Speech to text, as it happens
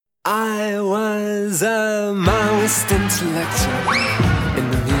I was a Maoist intellectual in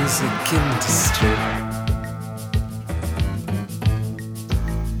the music industry.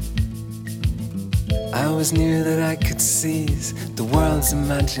 I always knew that I could seize the world's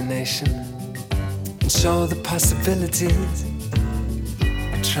imagination and show the possibilities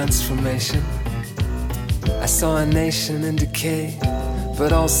of transformation. I saw a nation in decay,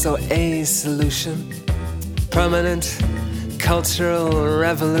 but also a solution. Permanent cultural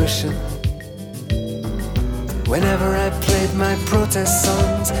revolution. Whenever I played my protest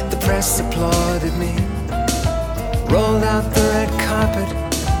songs, the press applauded me. Rolled out the red carpet,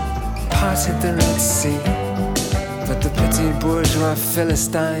 parted the Red Sea. But the petty bourgeois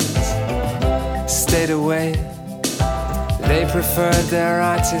Philistines stayed away. They preferred their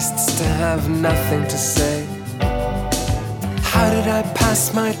artists to have nothing to say. How did I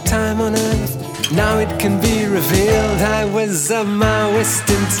pass my time on earth? Now it can be revealed I was a Maoist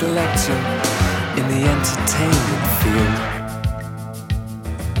intellectual in the entertainment field.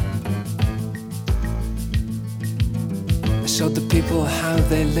 I showed the people how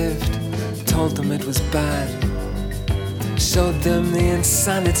they lived, told them it was bad. Showed them the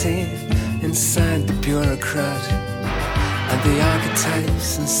insanity inside the bureaucrat, and the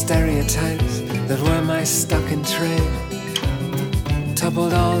archetypes and stereotypes that were my stock in trade.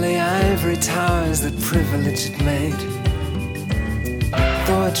 Toppled all the ivory towers that privilege had made.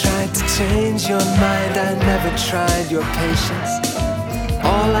 Though I tried to change your mind, I never tried your patience.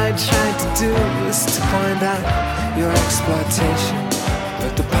 All I tried to do was to point out your exploitation.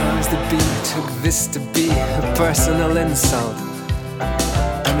 But the powers that be took this to be a personal insult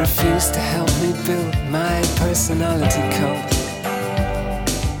and refused to help me build my personality cult.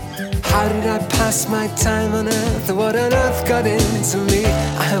 How did I pass my time on earth? What on earth got into me?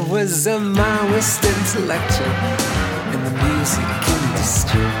 I was a Maoist intellectual in the music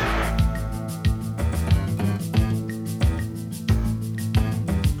industry.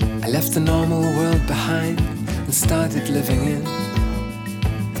 I left the normal world behind and started living in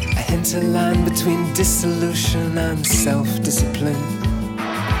a hinterland between dissolution and self-discipline.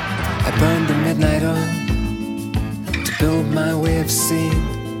 I burned the midnight oil to build my way of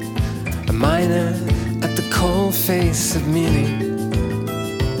seeing, a miner at the cold face of meaning.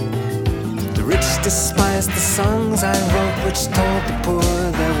 The rich despised the songs I wrote, which told the poor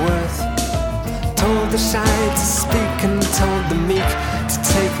their worth, told the shy to speak and told the meek to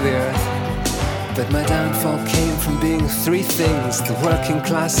take the earth. But my downfall came from being three things the working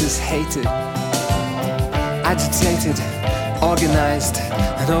classes hated: agitated, organized,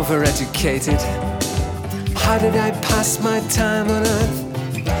 and overeducated. How did I pass my time on earth?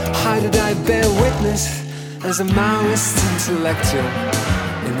 How did I bear witness as a Maoist intellectual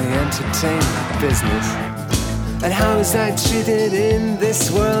in the entertainment business? And how was I treated in this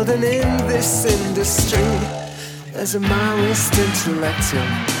world and in this industry as a Maoist intellectual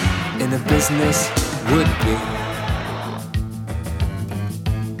in a business would be?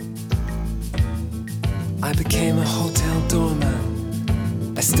 I became a hotel doorman.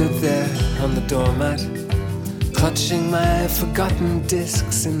 I stood there on the doormat, clutching my forgotten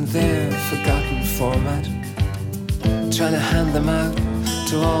discs in their forgotten format, trying to hand them out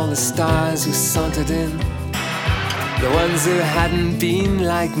to all the stars who sauntered in, the ones who hadn't been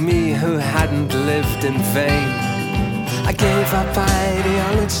like me, who hadn't lived in vain. I gave up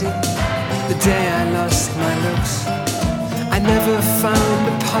ideology the day I lost my looks. I never found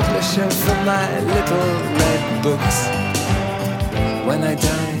a publisher for my little red books. When I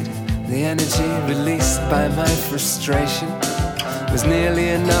died, the energy released by my frustration was nearly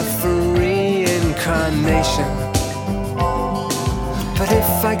enough for reincarnation. But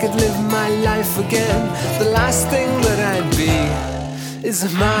if I could live my life again, the last thing that I'd be is a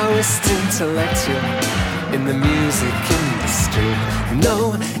Maoist intellectual in the music industry.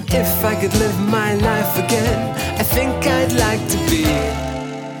 No, if I could live my life again, I think I'd like to be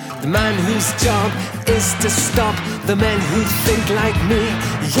the man whose job is to stop the men who think like me.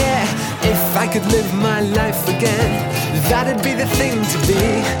 Yeah, if I could live my life again, that'd be the thing to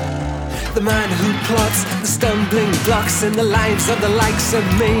be. The man who plots the stumbling blocks in the lives of the likes of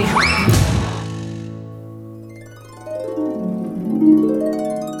me.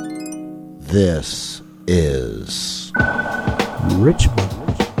 This is Richmond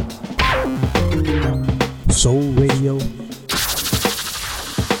Soul Radio.com.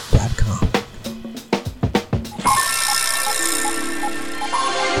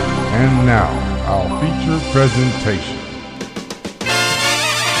 And now, our feature presentation.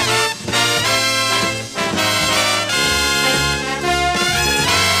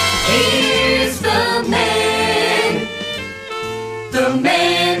 Here's the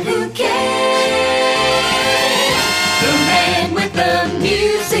man who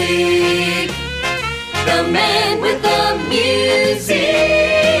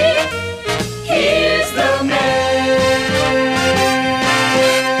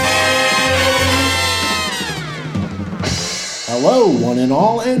one and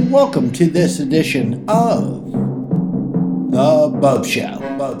all, and welcome to this edition of The Bopst Show.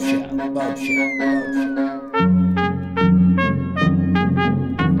 Bopst Show. Bopst Show. Bopst Show.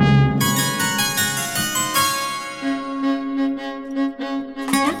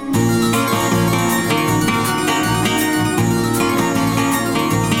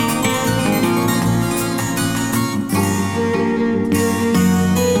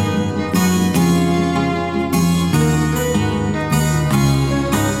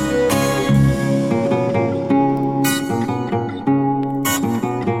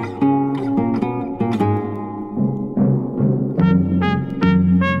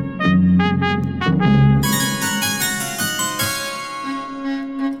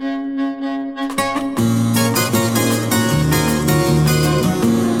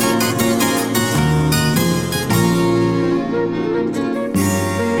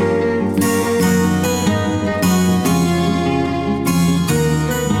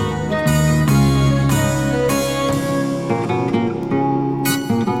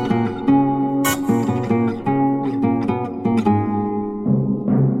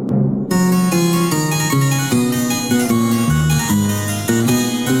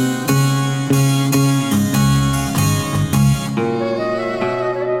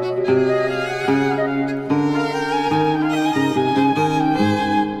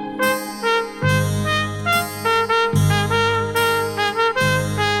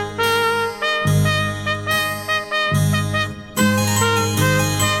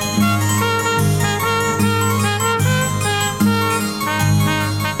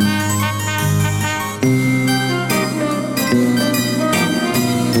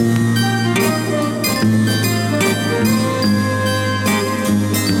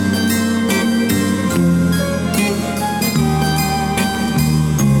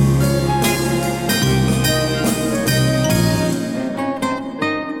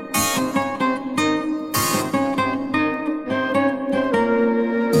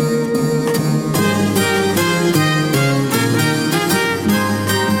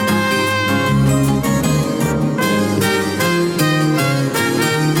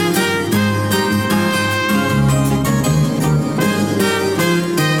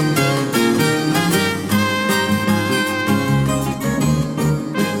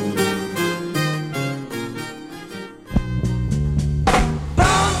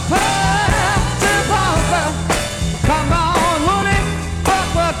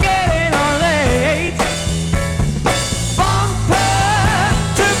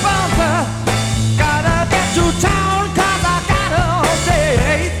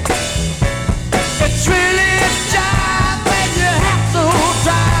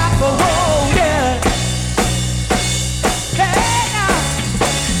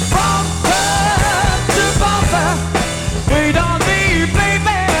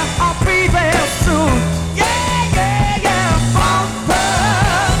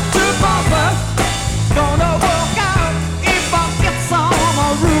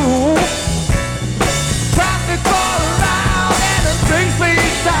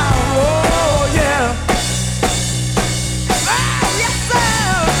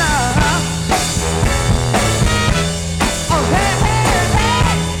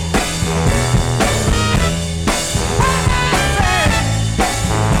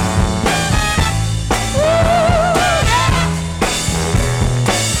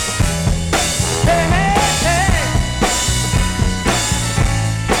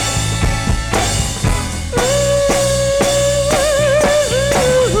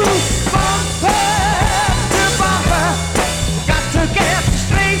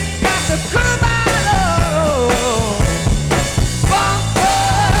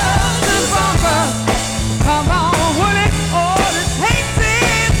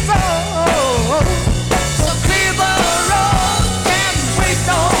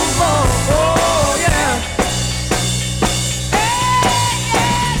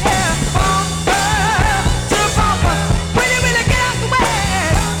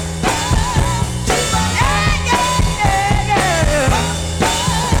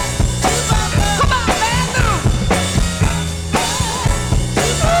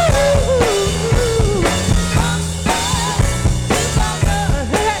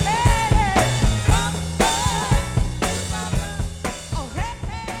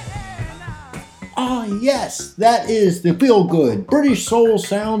 Yes, that is the feel-good British soul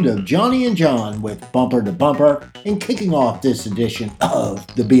sound of Johnny and John with Bumper to Bumper, and kicking off this edition of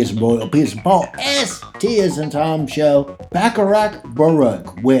the Beers and Boyle, Beers and Paul, S.T. as in Tom show, Bacharach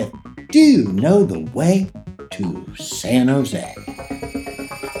Baruch with Do You Know the Way to San Jose?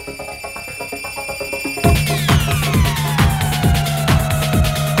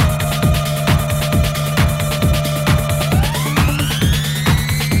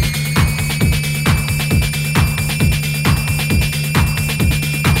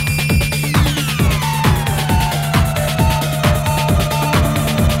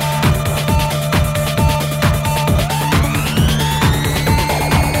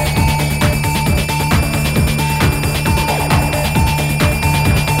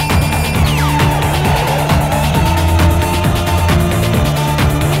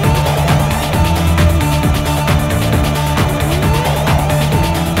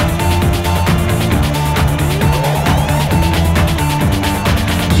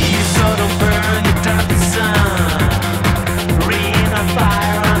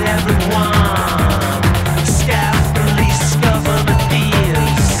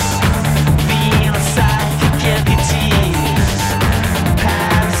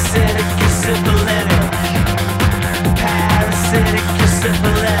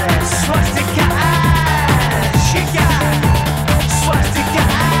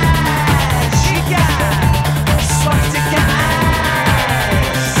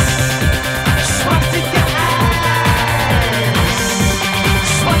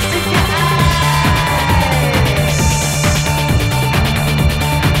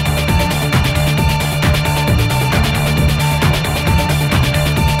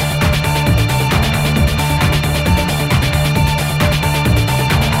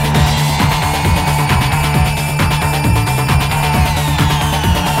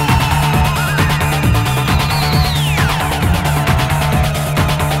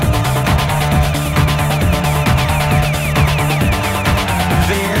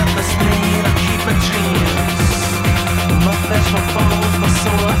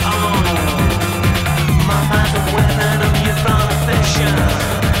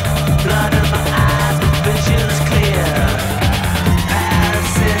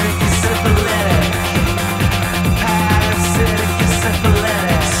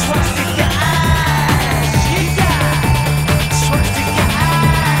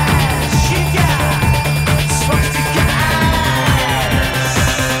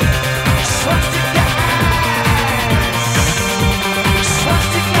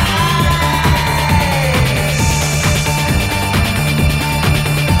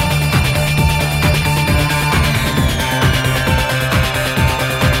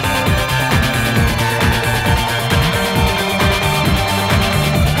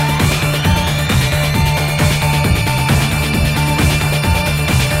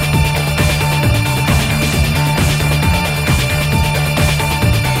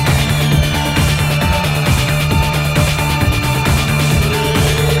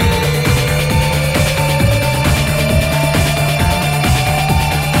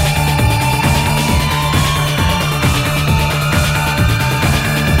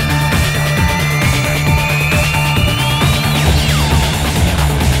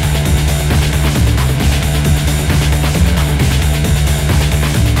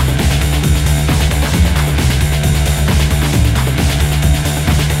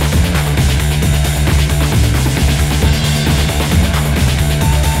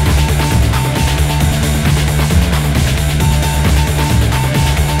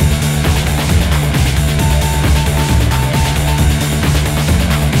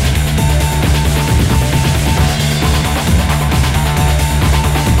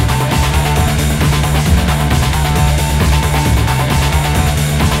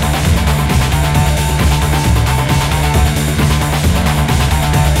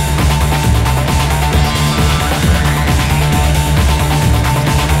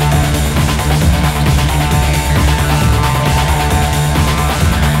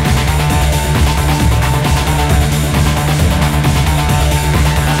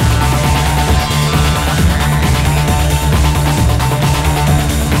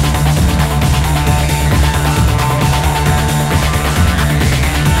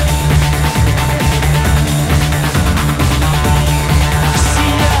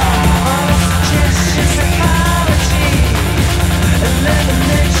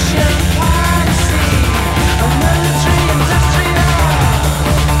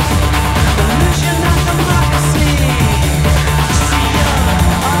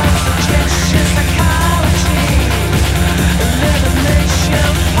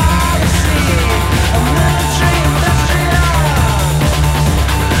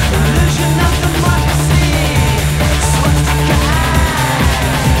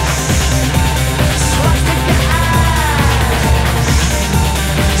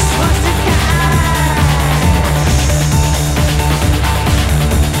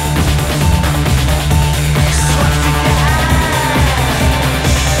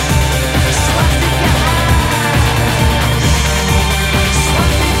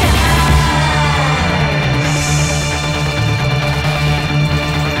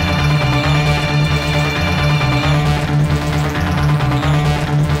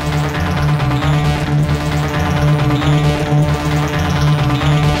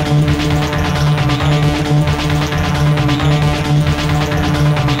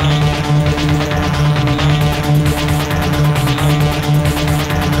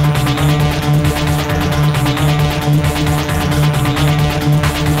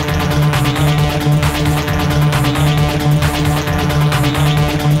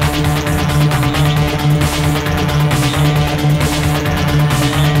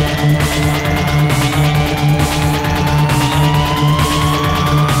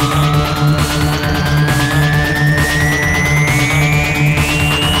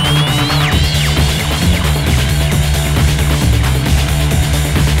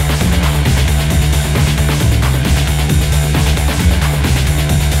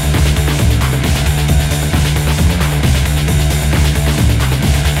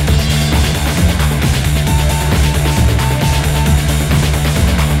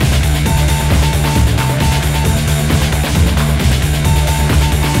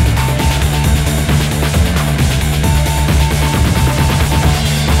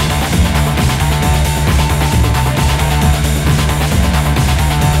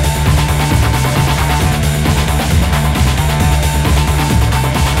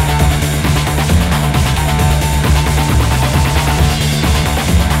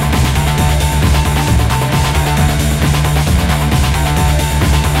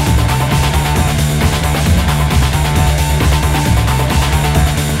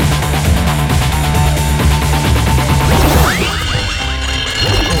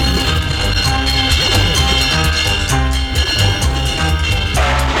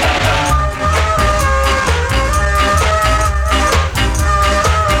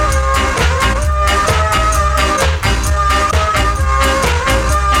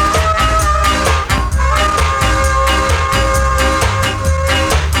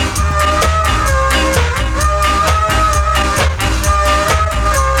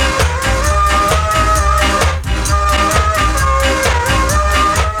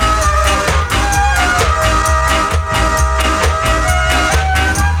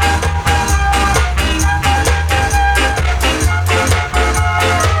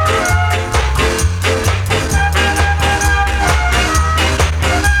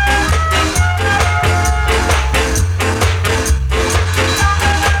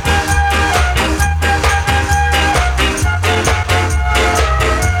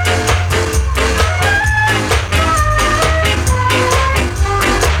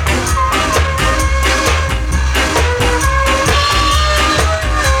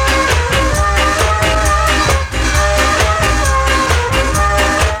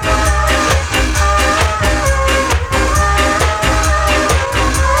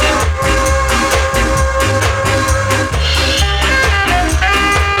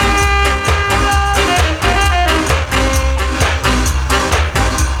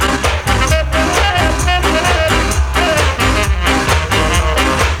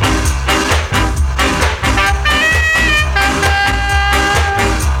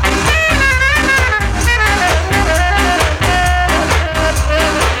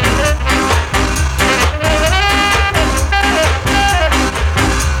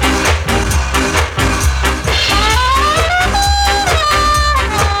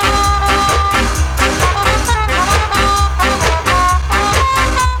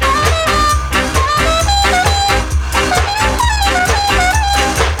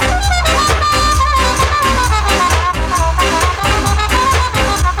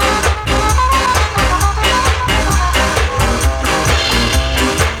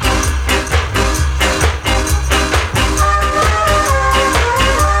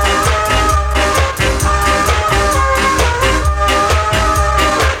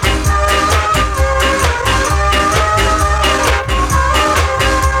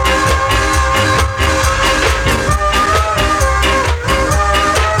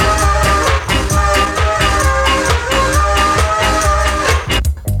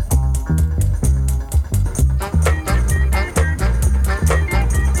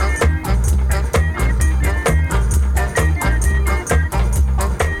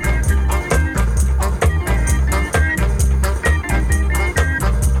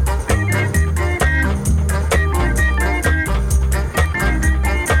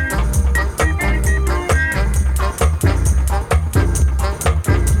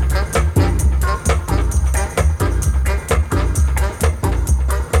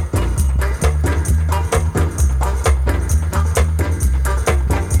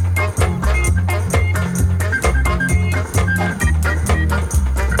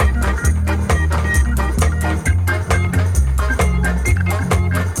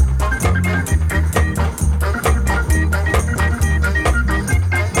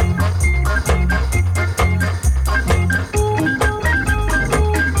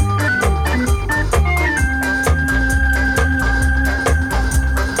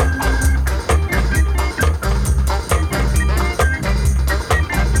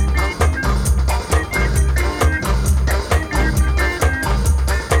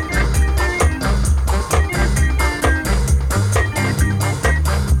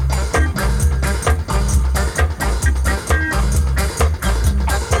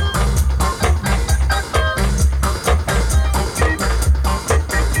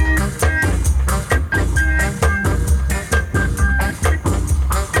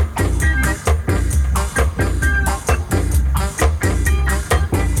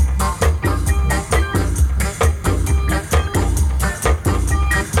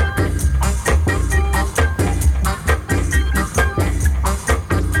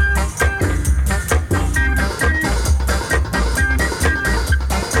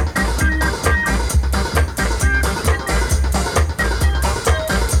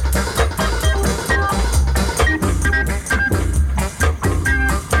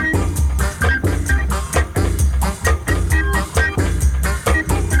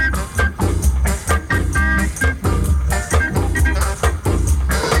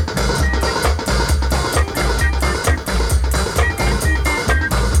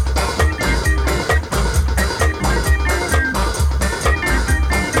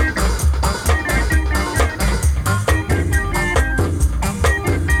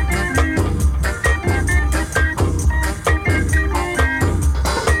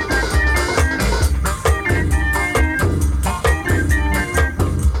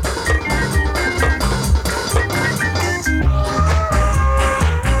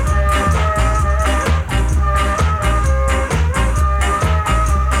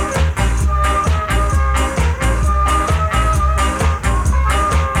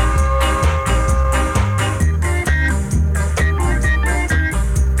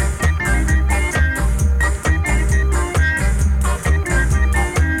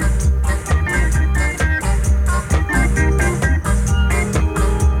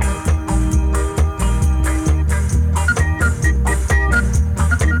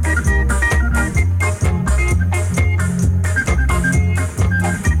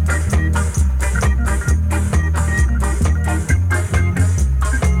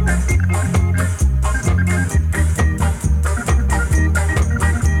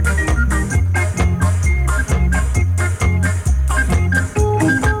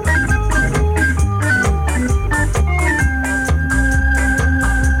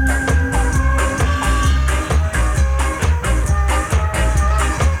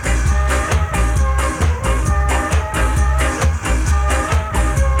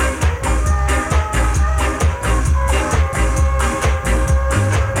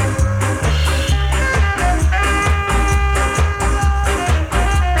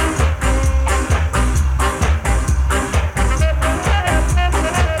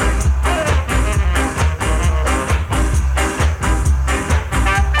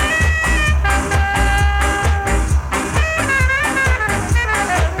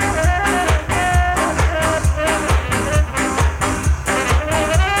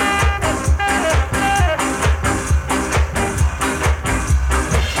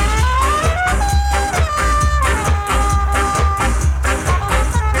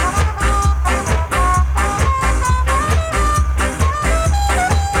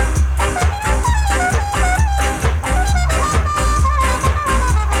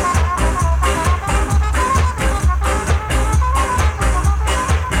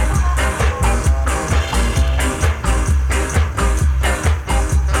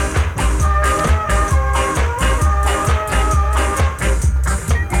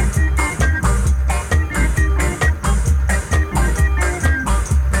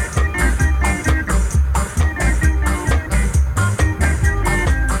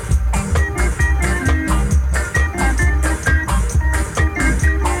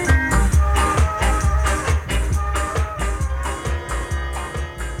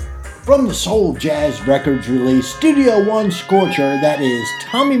 From the Soul Jazz Records release, Studio One Scorcher, that is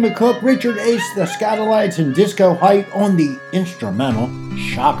Tommy McCook, Richard Ace, the Scatolites, and Disco Height on the instrumental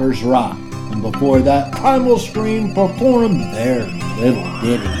Shockers Rock. And before that, Primal Scream performed their little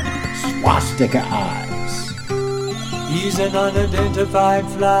ditty, Swastika Eyes. He's an unidentified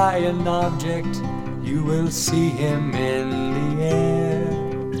flying object. You will see him in the air.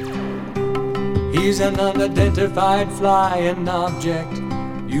 He's an unidentified flying object.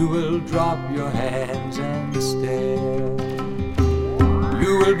 You will drop your hands and stare.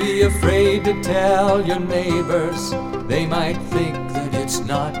 You will be afraid to tell your neighbors. They might think that it's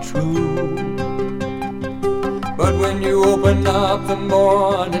not true. But when you open up the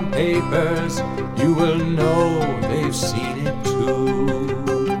morning papers, you will know they've seen it too.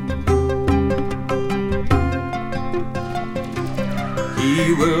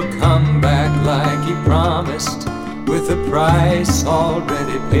 He will come back like he promised, with a price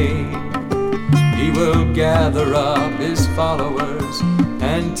already paid. He will gather up his followers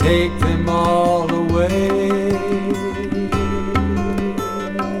and take them all away.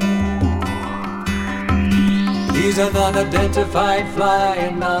 He's an unidentified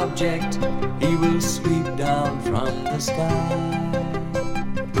flying object. He will sweep down from the sky.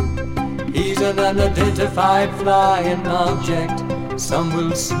 He's an unidentified flying object. Some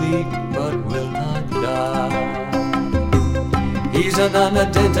will sleep but will not die. He's an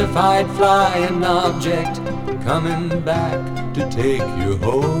unidentified flying object, coming back to take you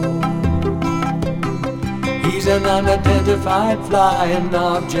home. He's an unidentified flying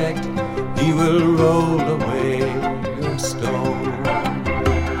object. He will roll away your stone.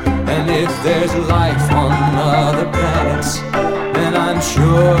 And if there's life on other planets, then I'm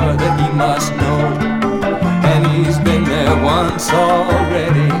sure that he must know. And he's been there once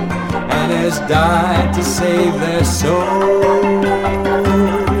already, and has died to save their souls.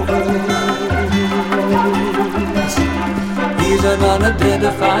 He's an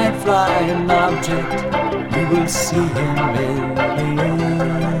unidentified flying object. You will see him in the air.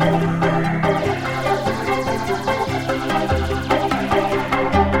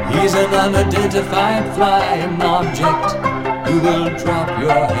 He's an unidentified flying object. You will drop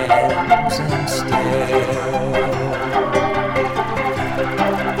your hands and stare.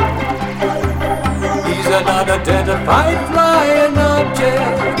 He's an unidentified flying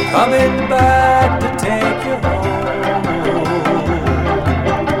object, coming back to take you home.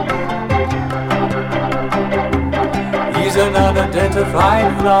 He's an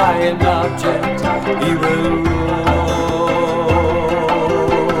unidentified flying object. He will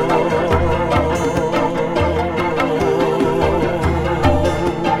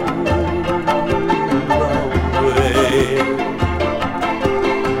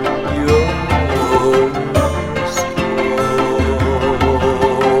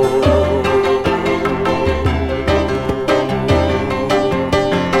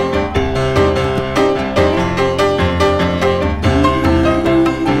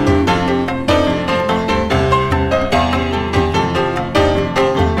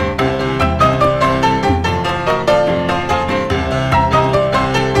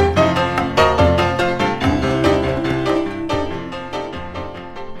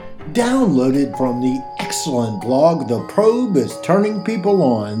Downloaded from the excellent blog The Probe is Turning People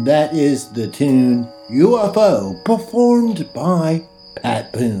On. That is the tune UFO, performed by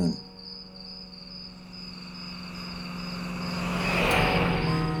Pat Boone.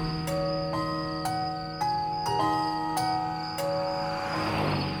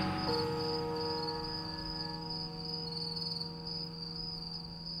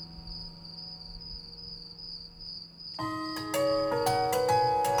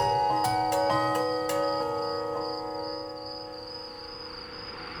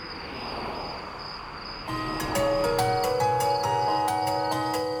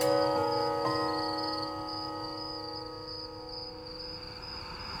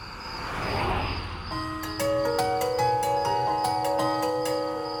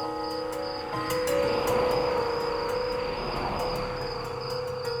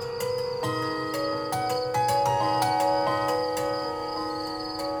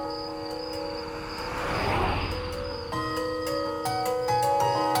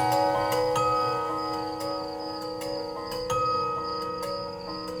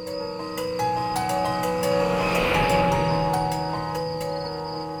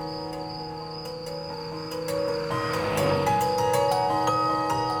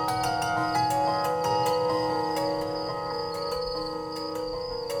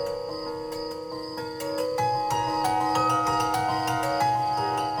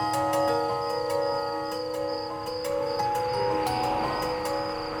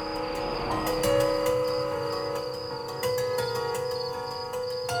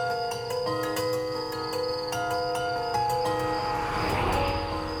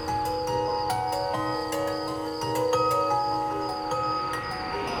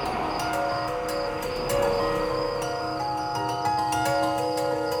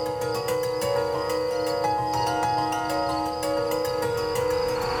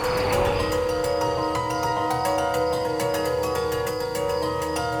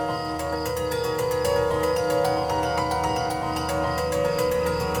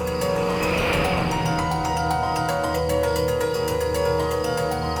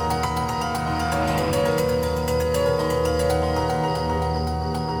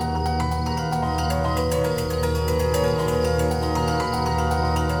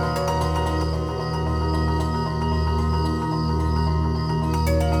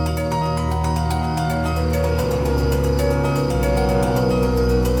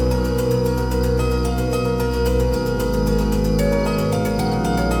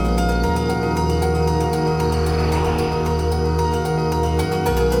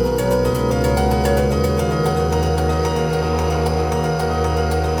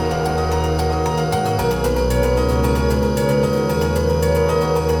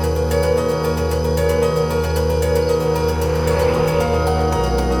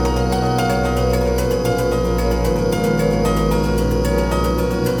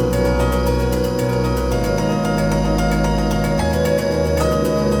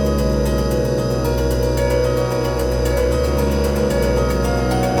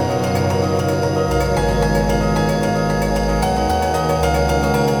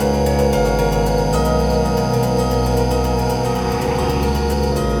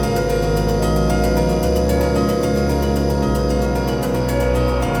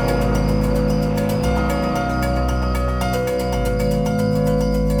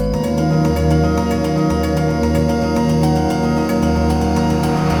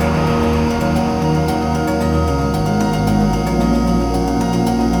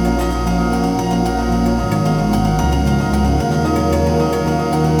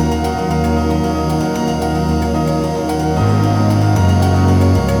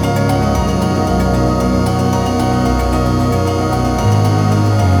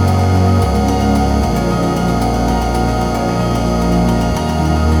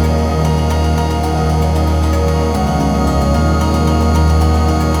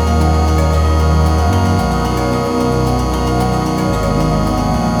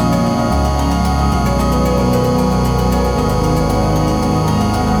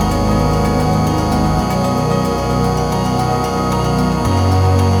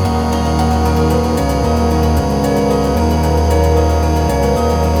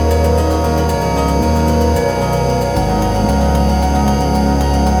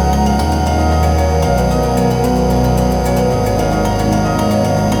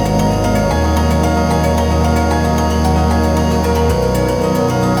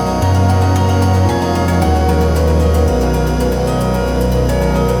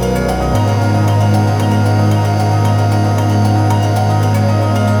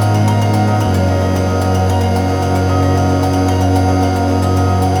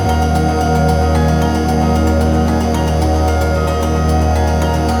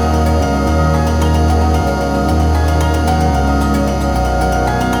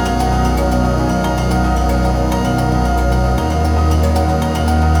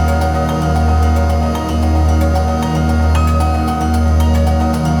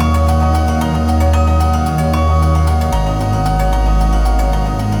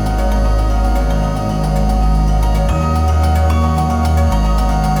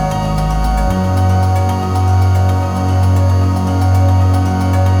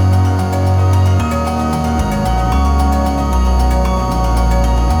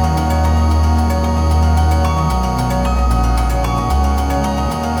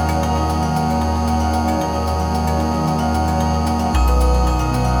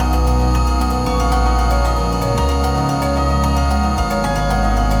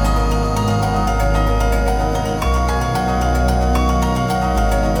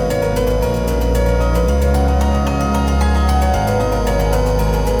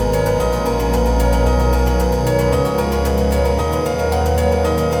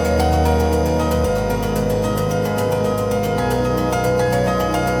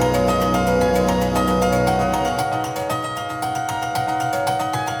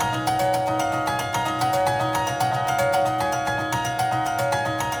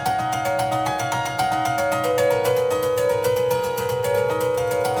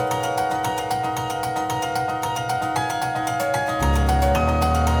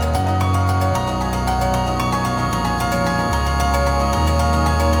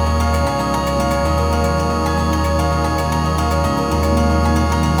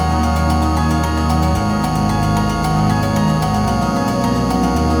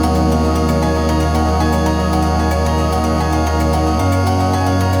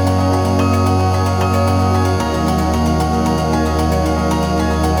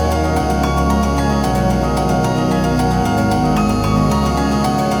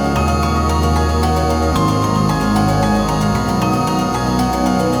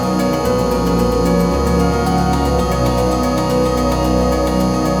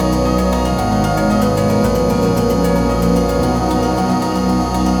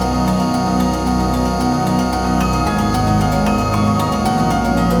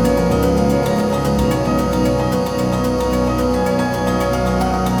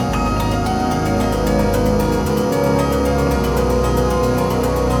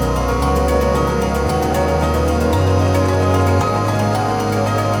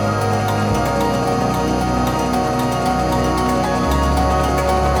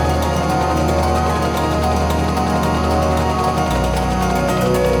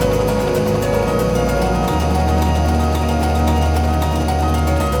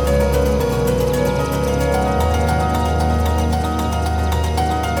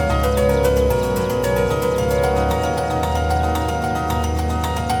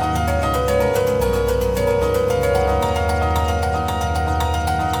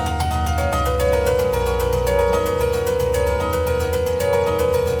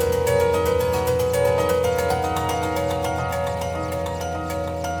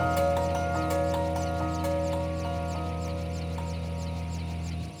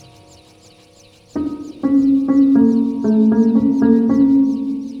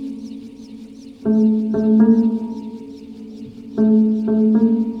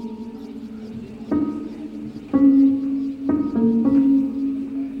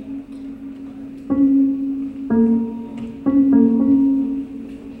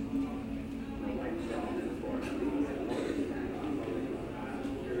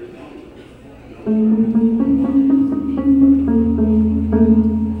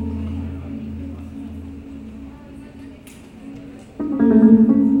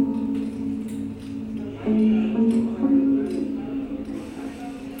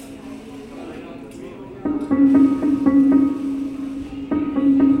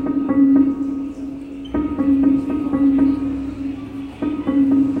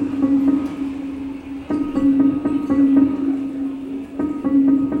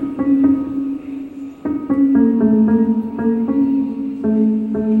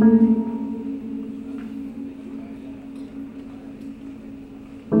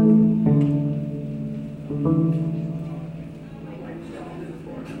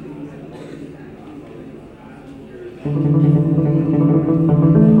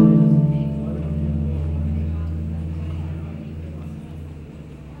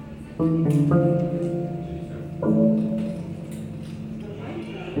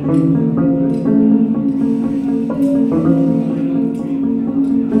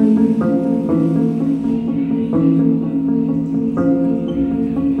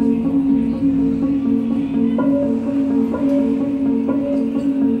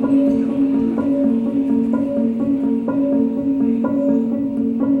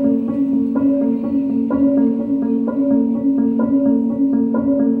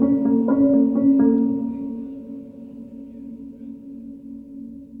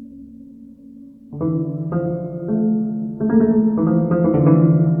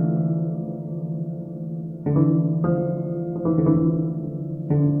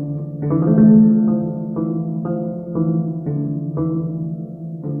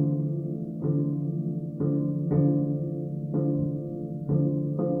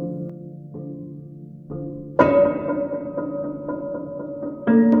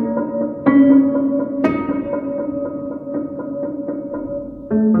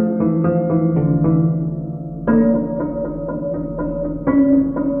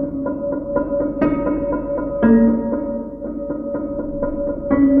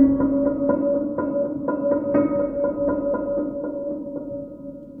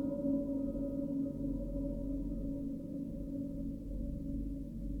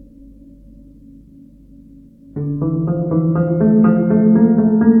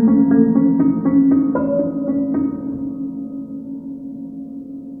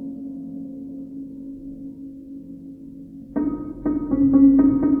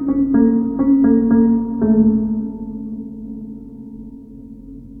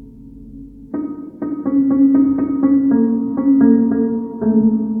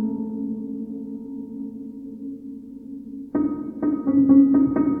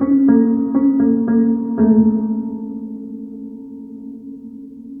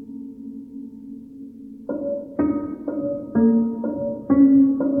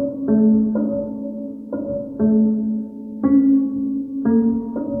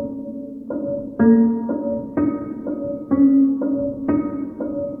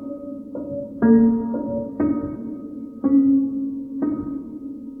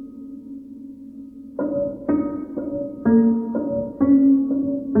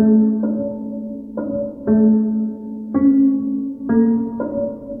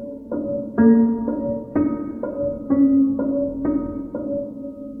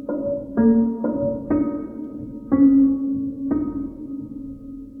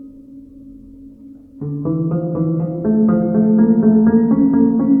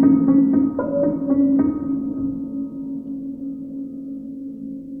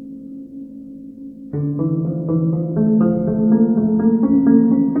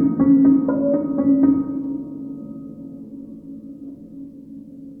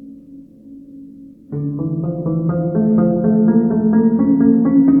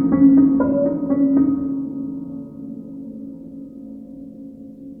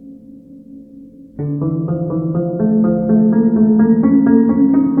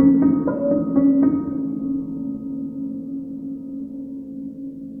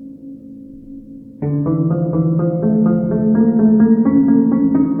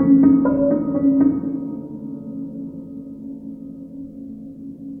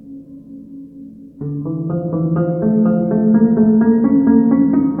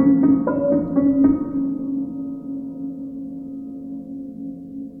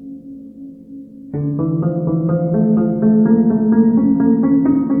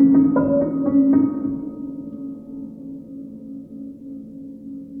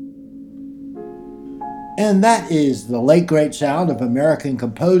 And that is the late great sound of American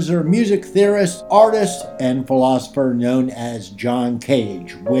composer, music theorist, artist, and philosopher known as John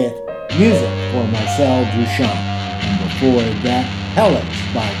Cage with music for Marcel Duchamp. And before that,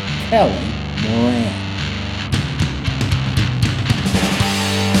 Hellish by Kelly Moran.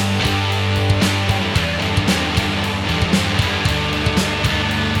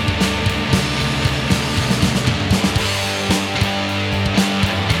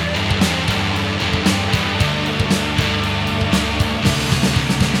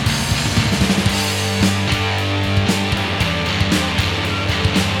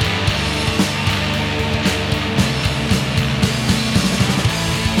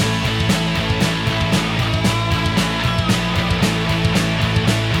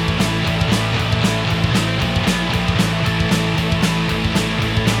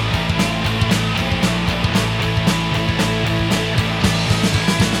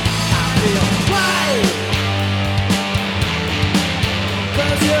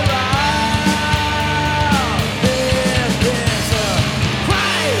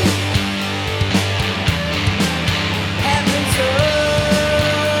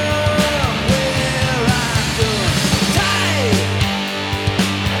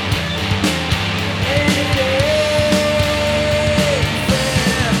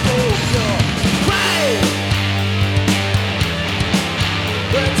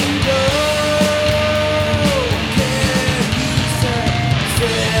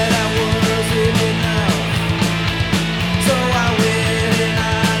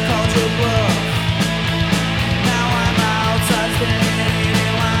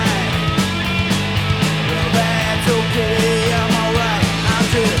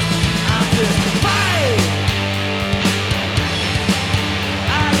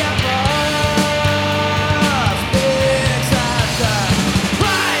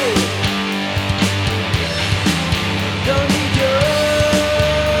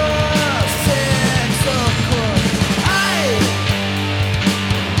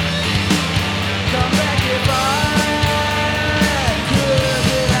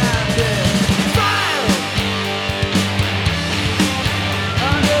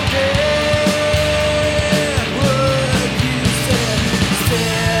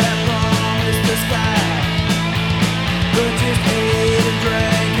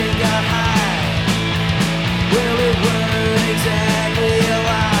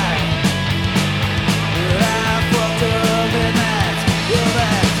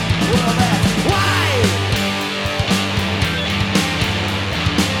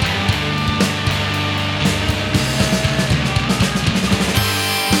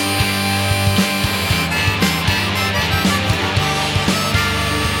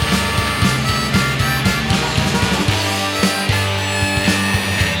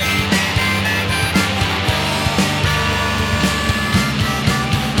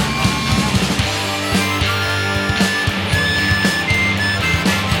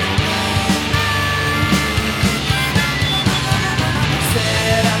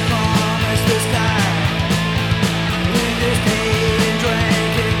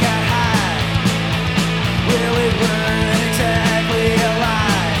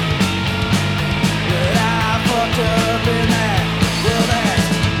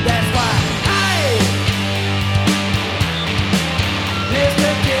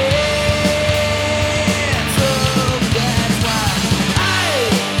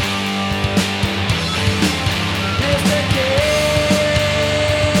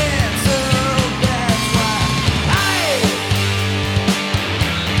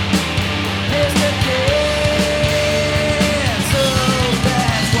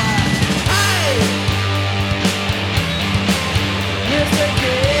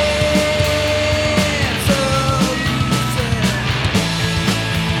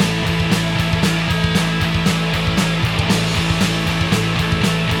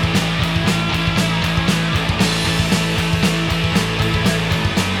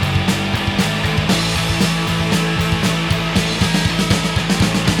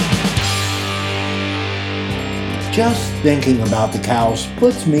 Just thinking about the Cows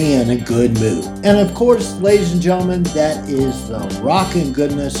puts me in a good mood. And of course, ladies and gentlemen, that is the rockin'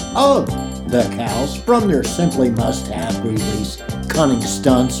 goodness of the Cows from their Simply Must Have release, Cunning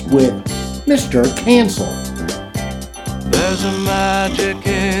Stunts with Mr. Cancel. There's a magic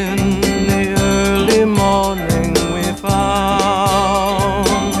in the early morning we found,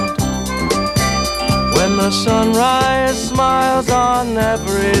 when the sunrise smiles on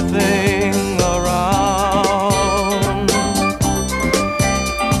everything around.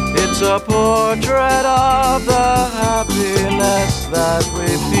 It's a portrait of the happiness that we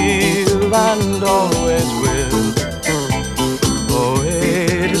feel and always will. Oh,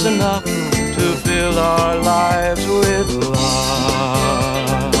 it is enough to fill our lives with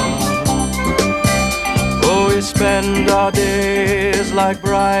love. Oh, we spend our days like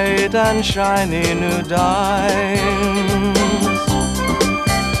bright and shiny new dimes.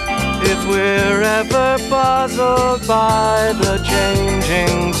 If we're ever puzzled by the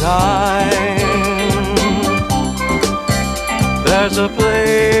changing time, there's a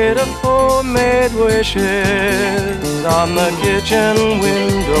plate of homemade wishes on the kitchen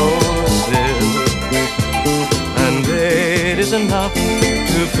windowsill, and it is enough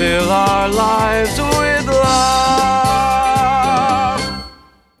to fill our lives with love.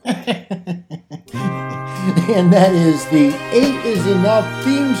 And that is the 8 is Enough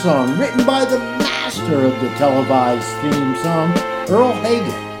theme song, written by the master of the televised theme song, Earl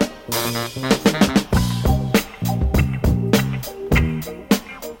Hagen.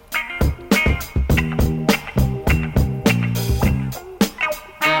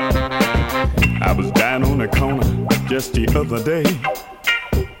 I was down on the corner just the other day.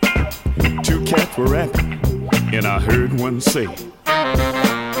 2 cats were rapping, and I heard one say,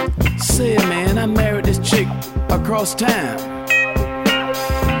 "Say, man, I married this chick across town.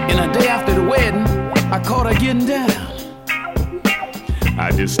 And a day after the wedding, I caught her getting down."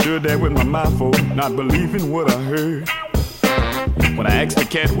 I just stood there with my mouth open, not believing what I heard. When I asked the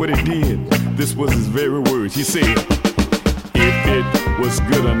cat what he did, this was his very words. He said, "If it was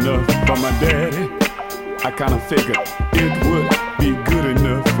good enough for my daddy, I kinda figured it would be good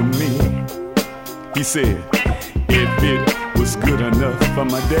enough for me." He said, "If it was good enough for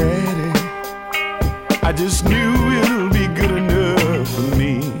my daddy, I just knew it'll be good enough for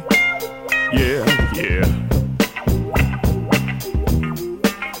me." Yeah, yeah.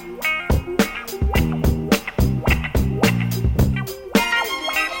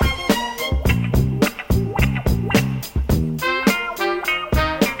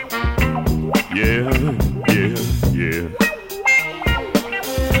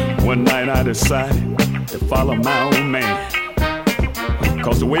 One night I decided to follow my old man,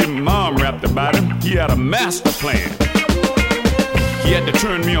 'cause the way Mom rapped about him, he had a master plan. He had to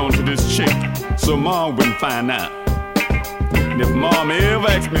turn me on to this chick so Mom wouldn't find out. And if Mom ever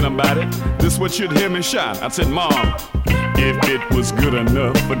asked me about it, this is what you'd hear me shout. I said, "Mom, if it was good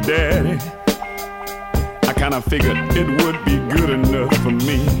enough for Daddy, I kinda figured it would be good enough for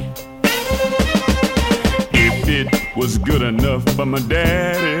me. If it was good enough for my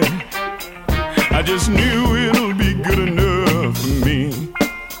daddy, I just knew it'll be good enough for me."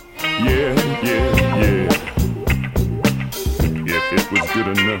 Yeah, yeah, yeah. If it was good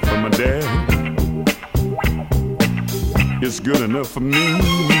enough for my daddy, it's good enough for me.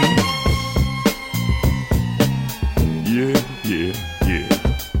 Yeah, yeah, yeah.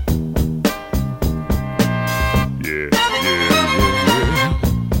 Yeah, yeah, yeah, yeah.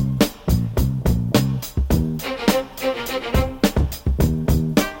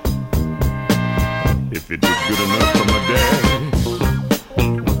 If it was good enough for my daddy,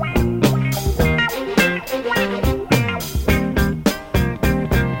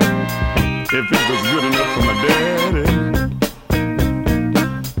 if it was good enough for my daddy,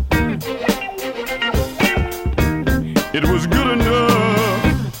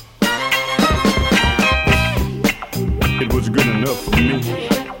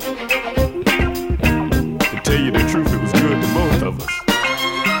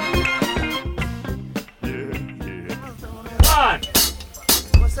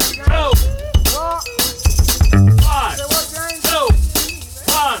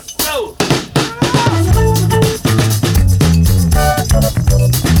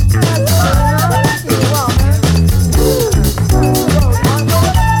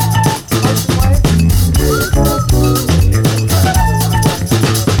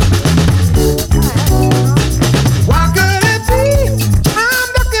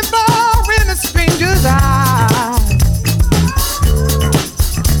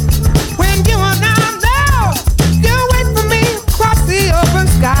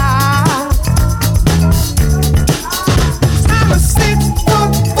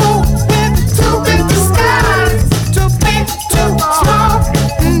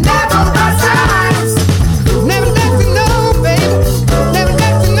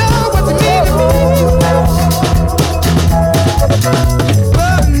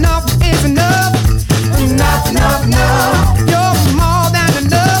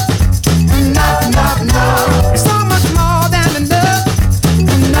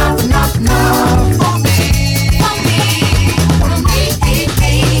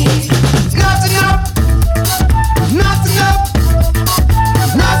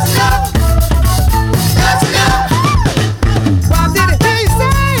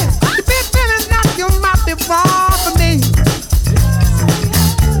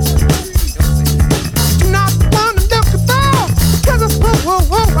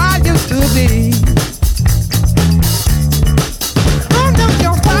 baby. I know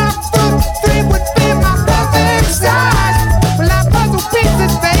your 5'3" would be my perfect size. Well, I puzzle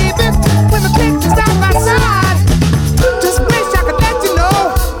pieces, baby, with the pictures side by side. Just wish I could let you know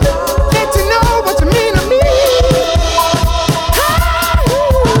what you mean to me.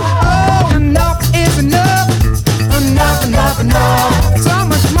 Oh, enough is enough. Enough, enough, enough. So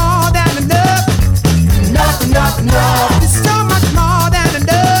much more than enough. Enough, enough, enough. It's so much more than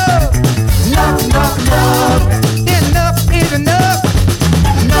enough. Enough, enough, enough. Enough is enough.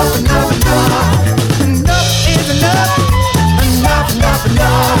 Enough, enough, enough. Enough is enough. Enough, enough,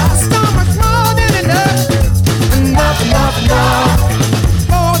 enough. It's so much more than enough. Enough, enough, enough.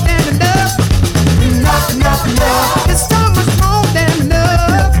 More than enough. Enough, enough, enough. It's so much more than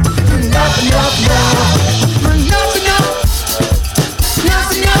enough. Enough, enough, enough. Enough, enough.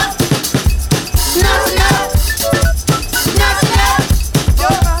 Enough, enough. Enough, enough. Enough, enough.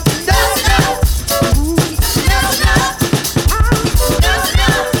 Enough, enough. Ooh, enough, enough. Enough,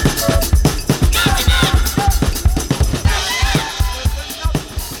 enough.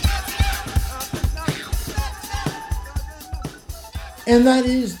 And that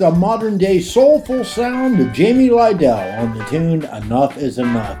is the modern day soulful sound of Jamie Lydell on the tune Enough is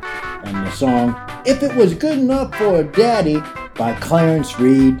Enough, and the song If It Was Good Enough for a Daddy by Clarence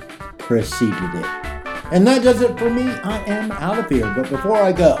Reed preceded it. And that does it for me. I am out of here, but before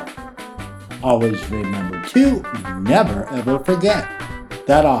I go, always remember to never ever forget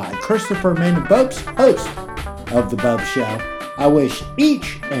that I, Christopher Maynard Bopst, host of The Bopst Show, I wish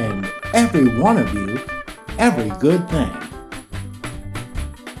each and every one of you every good thing.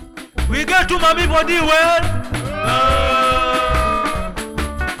 We get to mommy body well.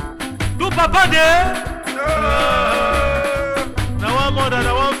 To papa there. Now one mother,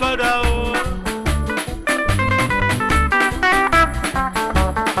 now one father.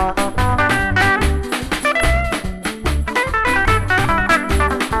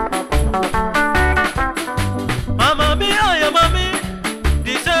 Mama me, I am mommy.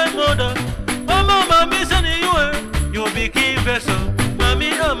 This is mother. Mama, mommy, sending you. You be key vessel.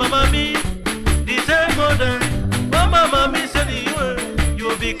 Mama me, this is mother. Mama me, sending you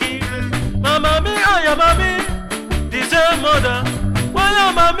be king. Mama me, I am mommy. This is mother. Why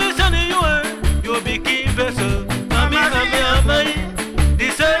am mommy sending you be king vessel? Mommy, mommy,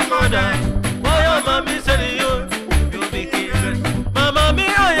 this is mother. Why am mommy sending you be king vessel? Mama me, I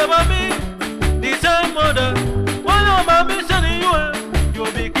am mommy. This is mother. Why am mommy sending you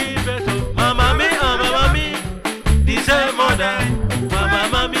be king vessel? Mama me, mommy, this is mother.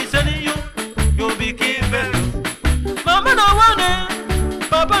 Mama sending you be keeping. Mama no want it,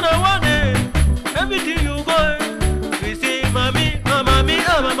 Papa no want it. Everything you go, we see mommy, mama me.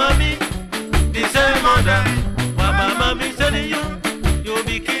 This is mother. Mama sending you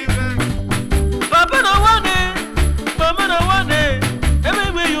be keeping. Papa no want it, Mama no want it.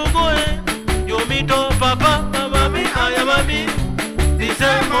 Everywhere you go, you meet on Papa, mama, I am mommy. This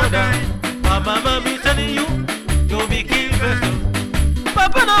is mother. Mama sending you be keeping.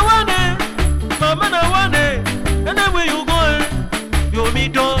 Papa no want it, Mama no want it. Anywhere you go, you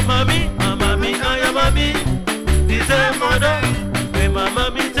meet on mommy, I am mommy. This is mother, when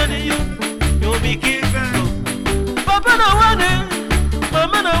mama me telling you be keeping. Papa no want it,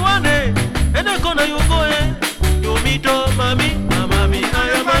 Mama no want it. Any corner you go, you meet on mommy, I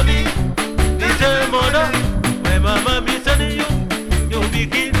am mommy. This is mother, when mama me telling you be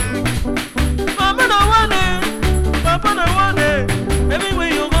keeping. Mama no want it, Papa no want it. Everywhere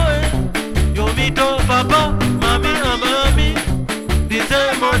you go, you meet on Papa, mommy, and mommy. This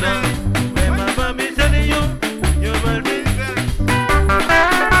is mother, when my mommy telling you will be.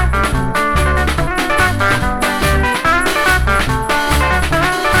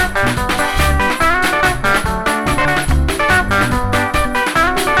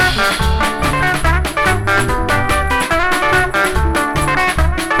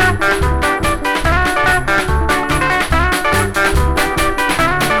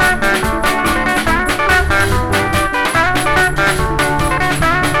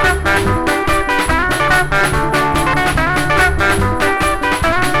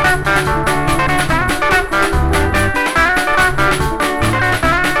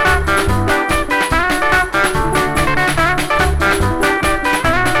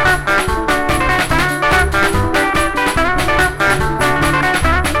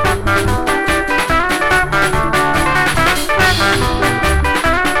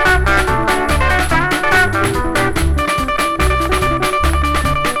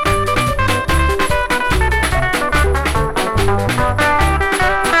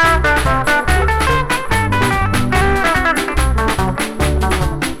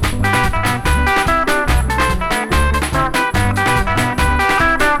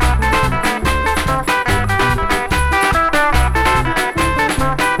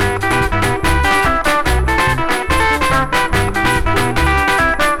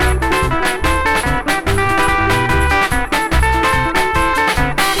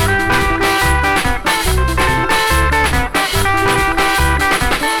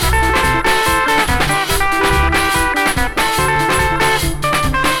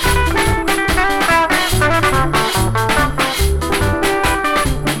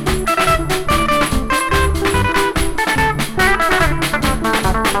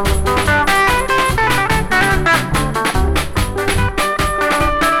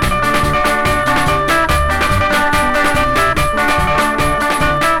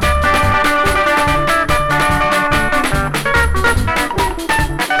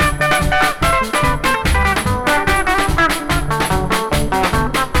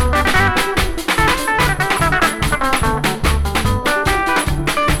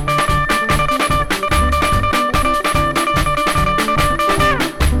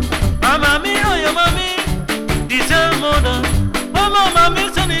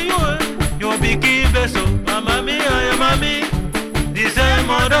 vessel. Mama mi, I am mommy. The same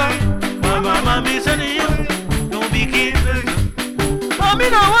mother. Mama, mommy, sending you. Don't be keep vessel. Mommy,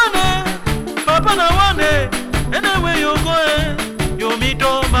 no one day. Papa, no one day. Anywhere you go, you meet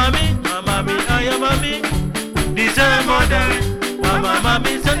oh, mommy. Mama mi, I am mommy. The same mother. Mama,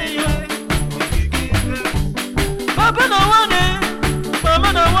 mommy, sending you. Papa, no one day.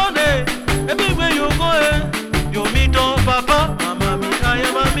 Mama, no one day. Everywhere you go, you meet oh, Papa. Mama mi, I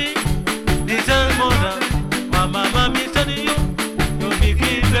am mommy. The same mother. Mama, mommy, sending you. You be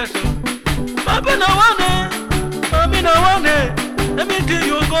keep vessel. Papa, no one day. Mommy, no one day. Everything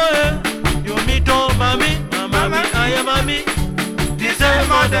you go, you meet oh, mommy. Mama mi, I am mommy. The same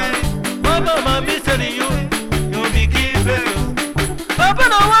mother. Mama, mommy, sending you. You be keep vessel. Papa,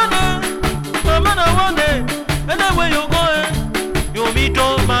 no one day. Mama, no one day. Anywhere you go, you meet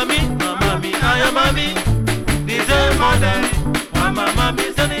oh, mommy. Mama mi, I am mommy. The same mother. Mama,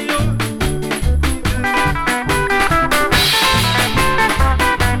 mommy, sending you.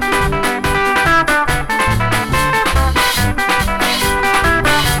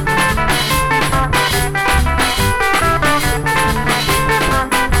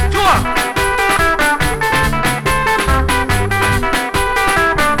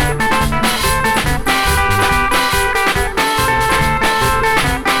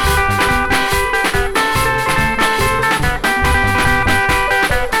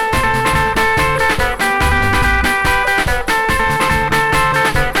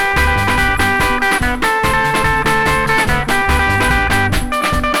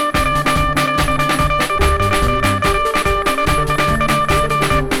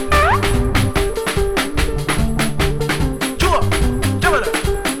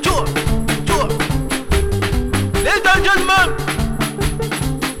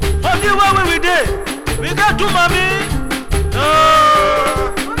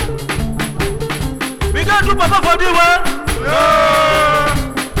 Papa for the one? No.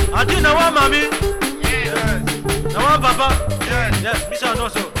 I think now one mommy. Yes. Now one papa. Yes. Yes. Mission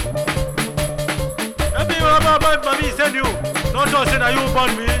also. Every mommy send you. Not just say that you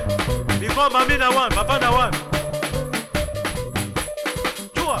born me. Because mommy now one, papa now one.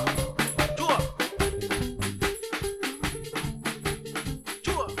 Sure.